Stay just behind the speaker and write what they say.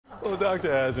Well,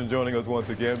 Dr. Ashton joining us once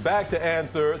again. Back to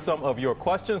answer some of your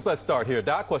questions. Let's start here,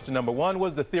 Doc. Question number one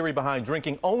was the theory behind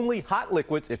drinking only hot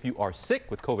liquids if you are sick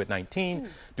with COVID-19.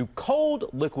 Do cold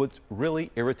liquids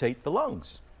really irritate the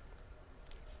lungs?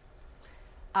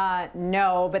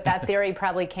 No, but that theory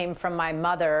probably came from my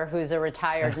mother, who's a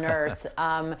retired nurse.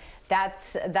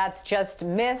 That's just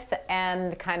myth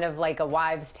and kind of like a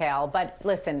wives' tale. But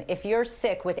listen, if you're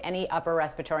sick with any upper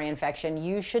respiratory infection,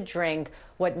 you should drink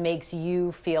what makes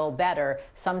you feel better.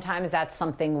 Sometimes that's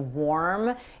something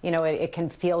warm. You know, it can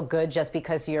feel good just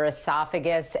because your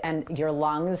esophagus and your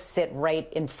lungs sit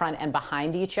right in front and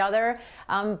behind each other.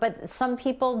 But some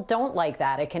people don't like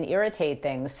that. It can irritate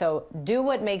things. So do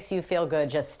what makes you feel good.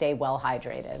 Just stay well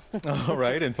hydrated. All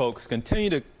right, and folks, continue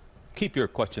to keep your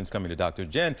questions coming to Dr.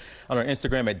 Jen on our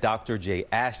Instagram at Dr. J.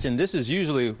 Ashton. This is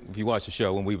usually, if you watch the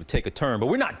show, when we would take a turn, but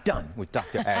we're not done with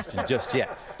Dr. Ashton just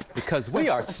yet, because we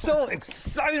are so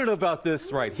excited about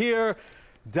this right here.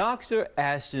 Dr.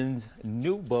 Ashton's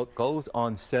new book goes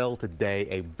on sale today,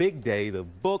 a big day. The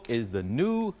book is The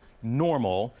New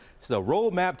Normal. It's a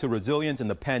roadmap to resilience in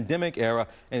the pandemic era,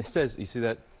 and it says, you see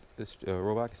that? This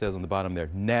robot says on the bottom there,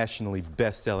 nationally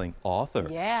best-selling author,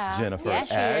 Jennifer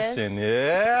Ashton.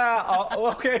 Yeah.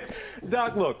 Okay.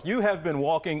 Doc, look, you have been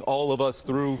walking all of us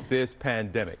through this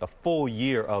pandemic, a full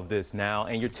year of this now,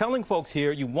 and you're telling folks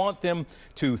here you want them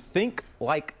to think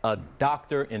like a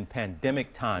doctor in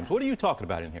pandemic times. What are you talking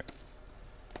about in here?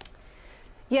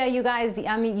 Yeah, you guys,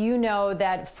 I mean, you know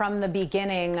that from the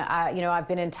beginning, you know, I've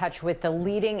been in touch with the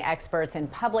leading experts in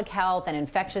public health and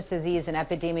infectious disease and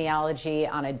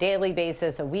epidemiology on a daily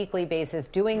basis, a weekly basis,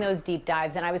 doing those deep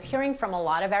dives. And I was hearing from a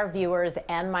lot of our viewers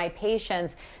and my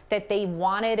patients that they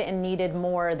wanted and needed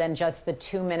more than just the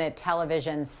 2-minute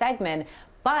television segment.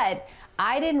 But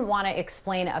I didn't want to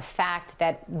explain a fact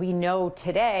that we know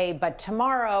today, but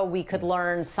tomorrow we could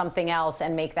learn something else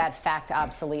and make that fact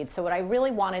obsolete. So what I really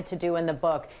wanted to do in the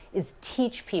book is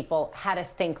teach people how to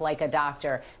think like a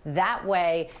doctor. That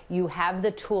way you have the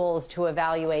tools to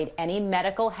evaluate any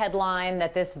medical headline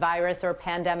that this virus or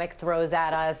pandemic throws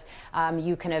at us.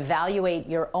 You can evaluate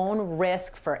your own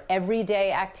risk for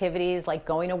everyday activities like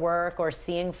going to work or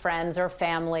seeing friends or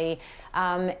family.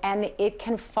 And it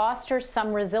can foster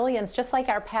some resilience, just like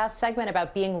our past segment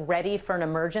about being ready for an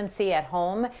emergency at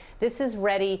home. This is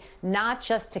ready not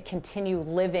just to continue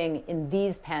living in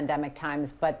these pandemic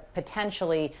times, but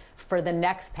potentially for the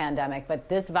next pandemic. But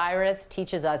this virus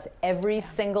teaches us every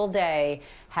single day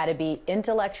how to be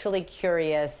intellectually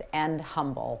curious and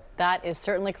humble. That is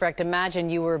certainly correct. Imagine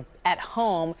you were at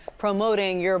home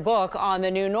promoting your book on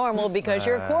the new normal because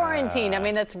you're quarantined. I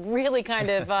mean, that's really kind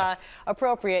of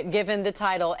appropriate given the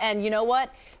title. And you know what?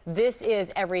 This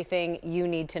is everything you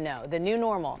need to know. The New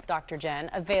Normal, Dr. Jen,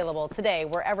 available today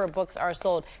wherever books are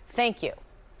sold. Thank you.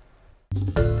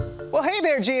 Well, hey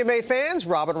there, GMA fans.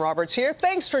 Robin Roberts here.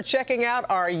 Thanks for checking out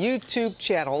our YouTube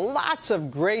channel. Lots of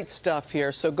great stuff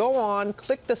here. So go on,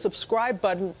 click the subscribe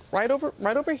button right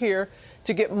over here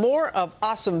to get more of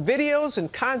awesome videos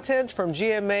and content from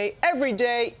GMA every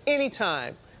day,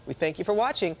 anytime. We thank you for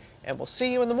watching, and we'll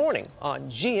see you in the morning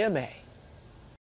on GMA.